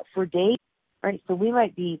for days, right? So we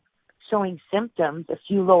might be showing symptoms, a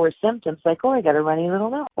few lower symptoms, like, oh, I got a runny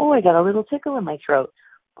little nose. Oh, I got a little tickle in my throat.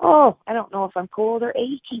 Oh, I don't know if I'm cold or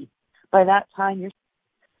achy. By that time, you're.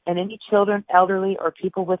 And any children, elderly, or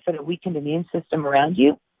people with a weakened immune system around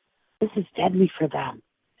you, this is deadly for them.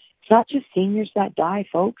 It's not just seniors that die,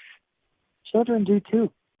 folks. Children do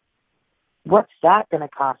too. What's that going to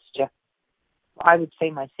cost you? I would say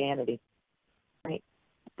my sanity, right?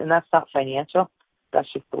 And that's not financial.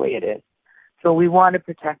 That's just the way it is. So we want to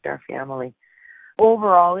protect our family.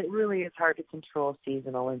 overall, it really is hard to control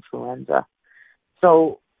seasonal influenza.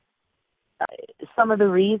 So some of the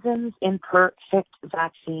reasons: imperfect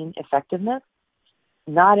vaccine effectiveness.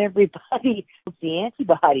 Not everybody has the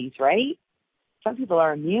antibodies, right? Some people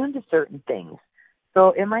are immune to certain things,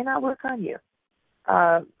 so it might not work on you.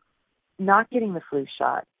 Not getting the flu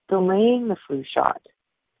shot, delaying the flu shot,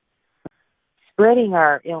 spreading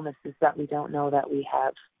our illnesses that we don't know that we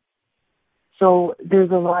have. So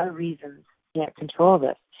there's a lot of reasons you can't control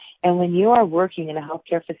this. And when you are working in a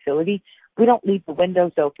healthcare facility, we don't leave the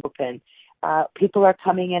windows open. People are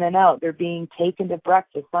coming in and out. They're being taken to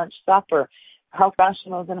breakfast, lunch, supper. Health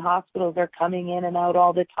professionals in hospitals are coming in and out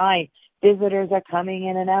all the time. Visitors are coming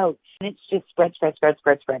in and out. And it's just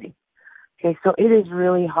spreading. Okay, so it is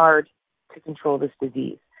really hard to control this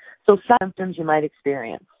disease. So some symptoms you might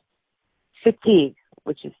experience: fatigue,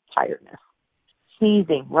 which is tiredness,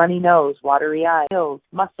 sneezing, runny nose, watery eyes, chills,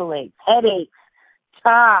 muscle aches, headaches,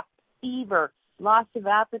 cough, fever, loss of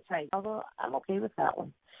appetite, although I'm okay with that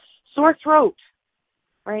one. Sore throat,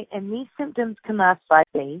 right? And these symptoms can last 5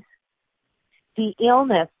 days. The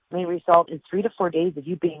illness may result in 3 to 4 days of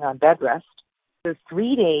you being on bed rest. There's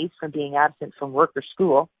 3 days from being absent from work or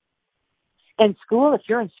school. And school, if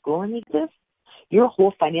you're in school and you do this, your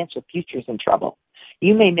whole financial future is in trouble.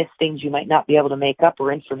 You may miss things you might not be able to make up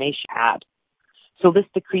or information add. So this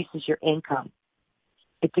decreases your income.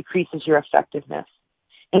 It decreases your effectiveness.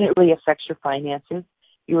 And it really affects your finances,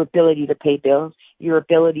 your ability to pay bills, your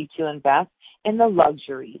ability to invest, and the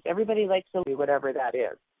luxuries. Everybody likes to do whatever that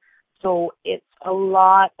is. So it's a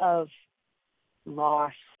lot of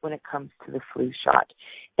loss when it comes to the flu shot.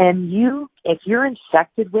 And if you're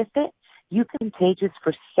infected with it, you can be contagious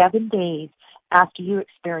for 7 days after you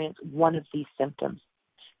experience one of these symptoms.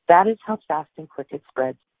 That is how fast and quick it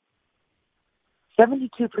spreads.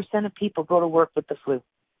 72% of people go to work with the flu.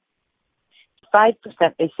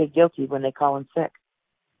 5% they say guilty when they call in sick.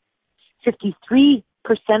 53%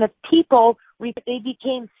 of people they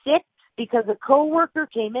became sick because a coworker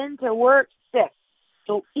came into work sick.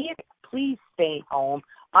 So please stay home.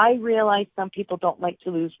 I realize some people don't like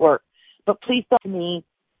to lose work, but please don't to me,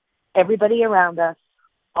 everybody around us,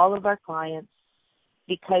 all of our clients,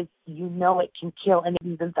 because you know it can kill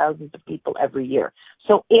millions and thousands of people every year.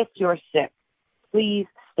 So if you're sick, please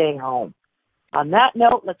stay home. On that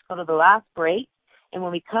note, let's go to the last break. And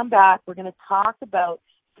when we come back, we're going to talk about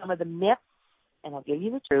some of the myths, and I'll give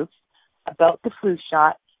you the truth, about the flu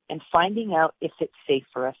shot and finding out if it's safe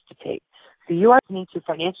for us to take. So you are listening to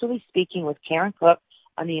Financially Speaking with Karen Cook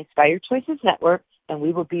on the Inspired Choices Network, and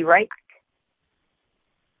we will be right back.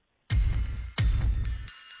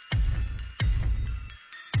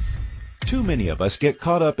 Too many of us get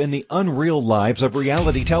caught up in the unreal lives of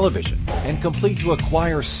reality television and complete to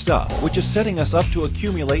acquire stuff, which is setting us up to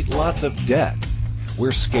accumulate lots of debt.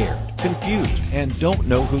 We're scared, confused, and don't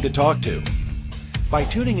know who to talk to. By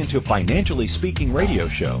tuning into Financially Speaking radio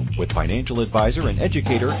show with financial advisor and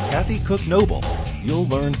educator Kathy Cook Noble, you'll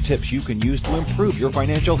learn tips you can use to improve your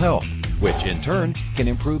financial health, which in turn can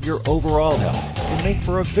improve your overall health and make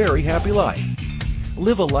for a very happy life.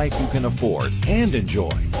 Live a life you can afford and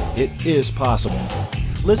enjoy. It is possible.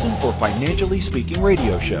 Listen for Financially Speaking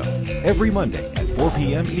radio show every Monday at 4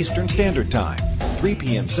 p.m. Eastern Standard Time, 3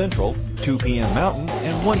 p.m. Central, 2 p.m. Mountain,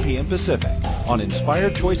 and 1 p.m. Pacific on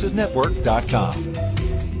InspiredChoicesNetwork.com.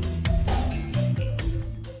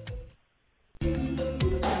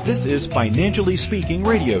 This is Financially Speaking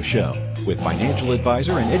radio show with financial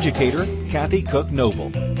advisor and educator Kathy Cook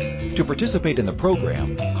Noble. To participate in the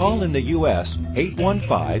program, call in the U.S.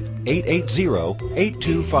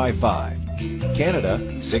 815-880-8255. Canada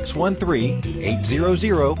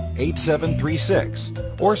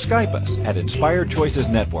 613-800-8736, or Skype us at Inspired Choices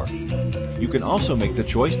Network. You can also make the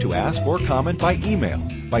choice to ask or comment by email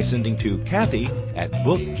by sending to Kathy at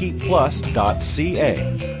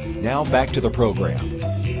bookkeepplus.ca. Now back to the program.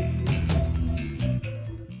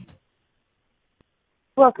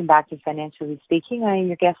 Welcome back to Financially Speaking. I am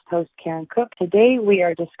your guest host, Karen Cook. Today we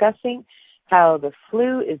are discussing how the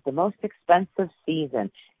flu is the most expensive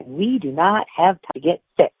season, and we do not have time to get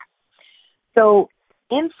sick. So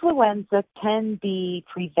influenza can be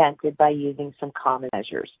prevented by using some common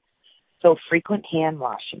measures. So frequent hand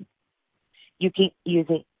washing. You can use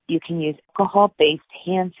alcohol-based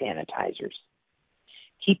hand sanitizers.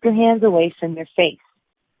 Keep your hands away from your face.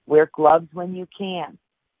 Wear gloves when you can.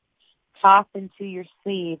 Cough into your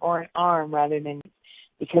sleeve or an arm rather than,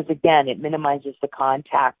 because again, it minimizes the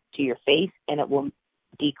contact to your face and it will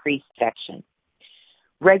decrease infection.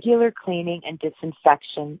 Regular cleaning and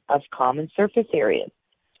disinfection of common surface areas,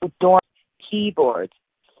 so doors, keyboards,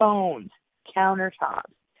 phones,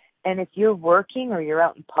 countertops, And if you're working or you're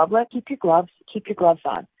out in public, keep your gloves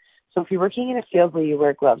on. So if you're working in a field where you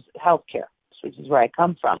wear gloves, healthcare, which is where I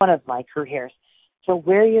come from, one of my careers. So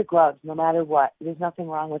wear your gloves no matter what. There's nothing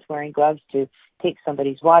wrong with wearing gloves to take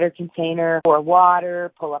somebody's water container or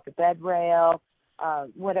water, pull up a bed rail,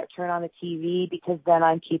 turn on the TV, because then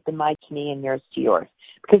I'm keeping my to me and yours to yours.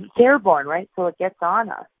 Because it's airborne, right? So it gets on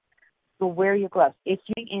us. So wear your gloves. If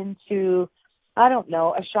you're into, I don't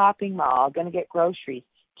know, a shopping mall, going to get groceries,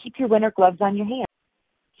 keep your winter gloves on your hands.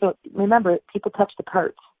 So remember, people touch the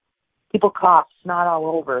carts. People cough, snot all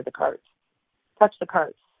over the carts. Touch the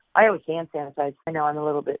carts. I always hand sanitize. I know I'm a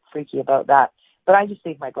little bit freaky about that, but I just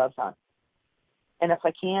leave my gloves on. And if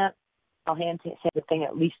I can't, I'll hand sanitize the thing.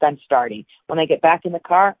 At least I'm starting. When I get back in the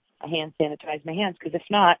car, I hand sanitize my hands, because if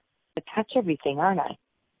not, I touch everything, aren't I?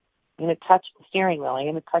 I'm going to touch the steering wheel. I'm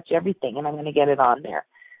going to touch everything, and I'm going to get it on there.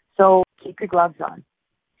 So keep your gloves on.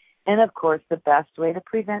 And, of course, the best way to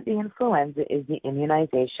prevent the influenza is the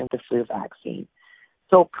immunization, the flu vaccine.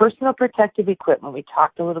 So personal protective equipment, we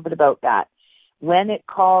talked a little bit about that. When it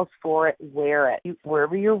calls for it, wear it.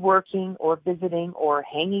 Wherever you're working or visiting or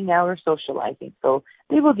hanging out or socializing. So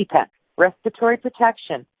they will depend. Respiratory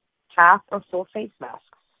protection, half or full face masks.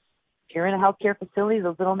 If you're in a healthcare facility,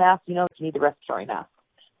 those little masks, you need the respiratory mask.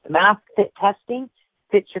 The mask fit testing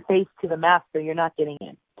fits your face to the mask so you're not getting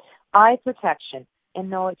in. Eye protection. And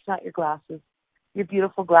no, it's not your glasses. Your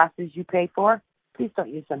beautiful glasses you pay for, please don't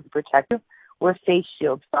use them to protect you. Wear face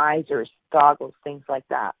shields, visors, goggles, things like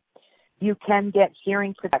that. You can get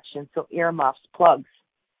hearing protection, so earmuffs, plugs,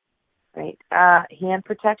 right? Hand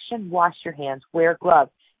protection, wash your hands, wear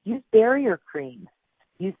gloves. Use barrier cream.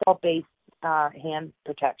 Use salt-based hand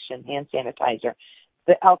protection, hand sanitizer.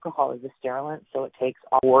 The alcohol is a sterilant, so it takes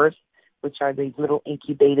spores, which are these little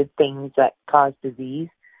incubated things that cause disease,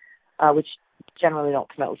 which generally don't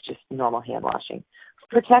come out with just normal hand washing.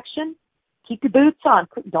 Protection, keep your boots on.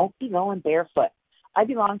 Don't be going barefoot. I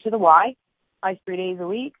belong to the Y. I 3 days a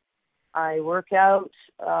week. I work out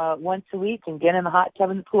once a week and get in the hot tub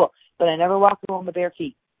in the pool, but I never walk along the bare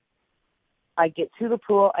feet. I get to the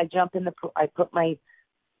pool, I jump in the pool, I put my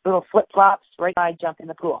little flip-flops right, I jump in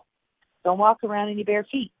the pool. Don't walk around in your bare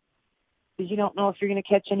feet, because you don't know if you're going to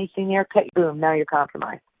catch anything there. Cut your boom, now you're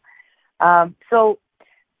compromised. So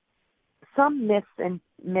some myths and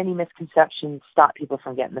many misconceptions stop people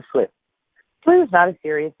from getting the flu. Flu is not a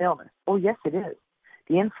serious illness. Oh, yes, it is.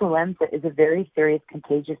 The influenza is a very serious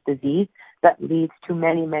contagious disease that leads to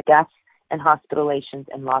many deaths and hospitalizations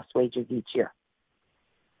and lost wages each year.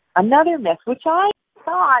 Another myth, which I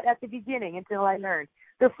thought at the beginning until I learned,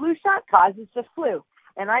 the flu shot causes the flu.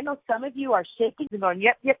 And I know some of you are shaking and going,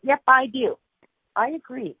 yep, I do. I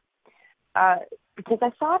agree. Because I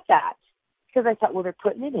thought that. Because I thought, well, they're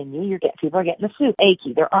putting it in you. People are getting the flu,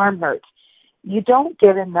 achy, their arm hurts. You don't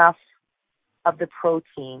get enough of the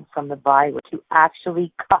protein from the virus to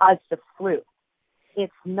actually cause the flu.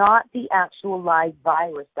 It's not the actual live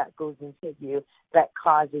virus that goes into you that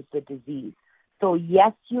causes the disease. So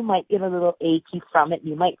yes, you might get a little achy from it.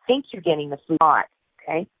 You might think you're getting the flu.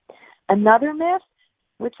 Okay. Another myth,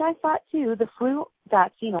 which I thought too, the flu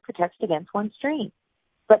vaccine protects against one strain,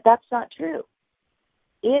 but that's not true.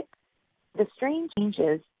 The strain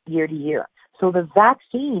changes year to year. So the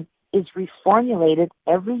vaccine is reformulated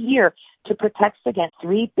every year to protect against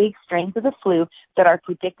 3 big strains of the flu that are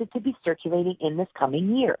predicted to be circulating in this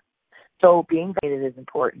coming year. So being vaccinated is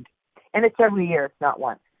important. And it's every year, it's not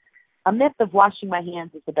once. A myth of washing my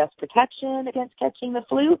hands is the best protection against catching the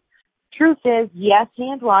flu. Truth is, yes,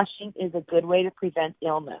 hand washing is a good way to prevent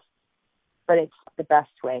illness, but it's the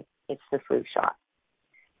best way. It's the flu shot.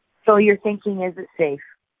 So you're thinking, is it safe?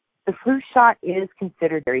 The flu shot is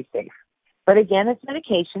considered very safe. But again, it's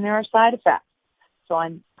medication. There are side effects. So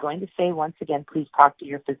I'm going to say once again, please talk to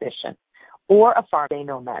your physician or a pharmacist. They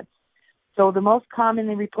know meds. So the most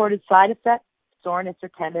commonly reported side effects, soreness or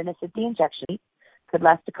tenderness at the injection, could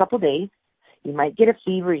last a couple days. You might get a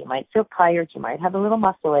fever. You might feel tired. You might have a little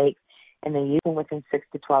muscle ache. And then usually within 6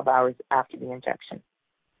 to 12 hours after the injection.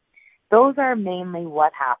 Those are mainly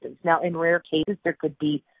what happens. Now, in rare cases, there could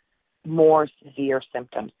be more severe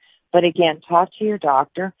symptoms. But again, talk to your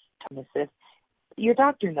doctor. Your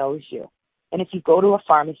doctor knows you. And if you go to a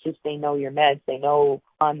pharmacist, they know your meds. They know,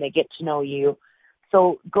 they get to know you.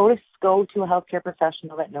 So go to a healthcare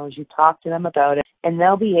professional that knows you. Talk to them about it, and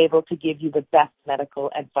they'll be able to give you the best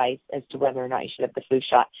medical advice as to whether or not you should have the flu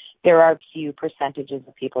shot. There are a few percentages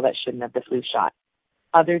of people that shouldn't have the flu shot,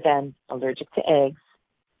 other than allergic to eggs,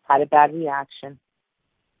 had a bad reaction.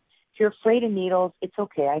 If you're afraid of needles, it's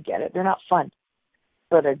okay. I get it. They're not fun.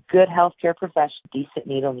 But a good healthcare professional, decent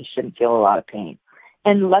needle, and you shouldn't feel a lot of pain.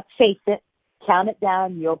 And let's face it, Count it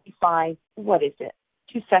down. You'll be fine. What is it?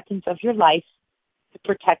 2 seconds of your life to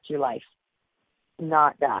protect your life.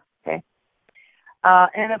 Not that, okay?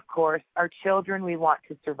 And of course, our children, we want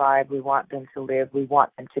to survive. We want them to live. We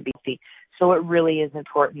want them to be healthy. So it really is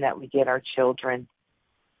important that we get our children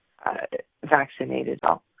vaccinated,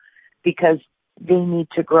 though, because they need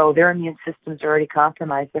to grow. Their immune systems are already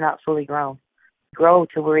compromised. They're not fully grown. Grow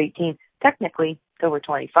till we're 18, technically till we're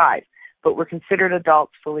 25, but we're considered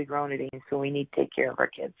adults fully grown at 18, so we need to take care of our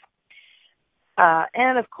kids.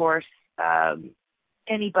 And of course,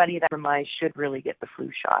 anybody that compromised should really get the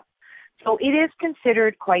flu shot. So it is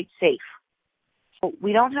considered quite safe. So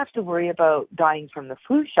we don't have to worry about dying from the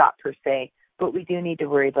flu shot per se, but we do need to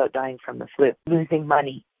worry about dying from the flu, losing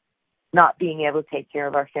money, not being able to take care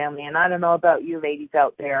of our family. And I don't know about you ladies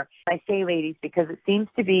out there. I say ladies because it seems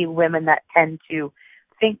to be women that tend to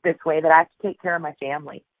think this way, that I have to take care of my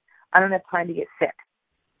family. I don't have time to get sick.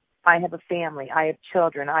 I have a family. I have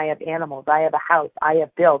children. I have animals. I have a house. I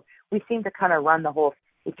have bills. We seem to kind of run the whole.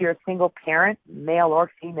 If you're a single parent, male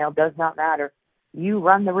or female, does not matter. You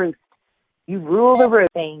run the roost. You rule the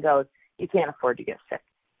roost, saying goes. You can't afford to get sick.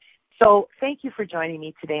 So thank you for joining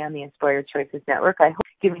me today on the Inspired Choices Network. I hope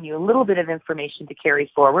I've given you a little bit of information to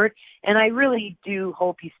carry forward, and I really do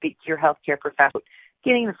hope you speak to your healthcare professional about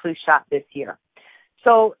getting the flu shot this year.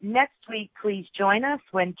 So next week, please join us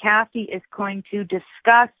when Kathy is going to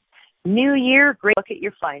discuss New Year, great look at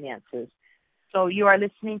your finances. So you are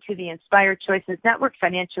listening to the Inspired Choices Network,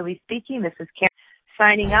 Financially Speaking. This is Karen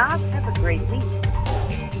signing off. Have a great week.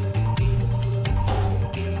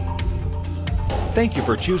 Thank you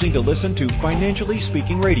for choosing to listen to Financially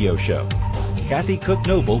Speaking Radio Show. Kathy Cook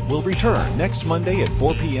Noble will return next Monday at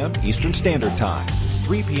 4 p.m. Eastern Standard Time,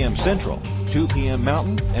 3 p.m. Central, 2 p.m.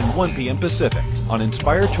 Mountain, and 1 p.m. Pacific on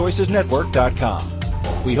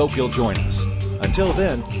InspiredChoicesNetwork.com. We hope you'll join us. Until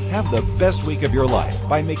then, have the best week of your life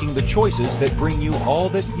by making the choices that bring you all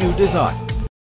that you desire.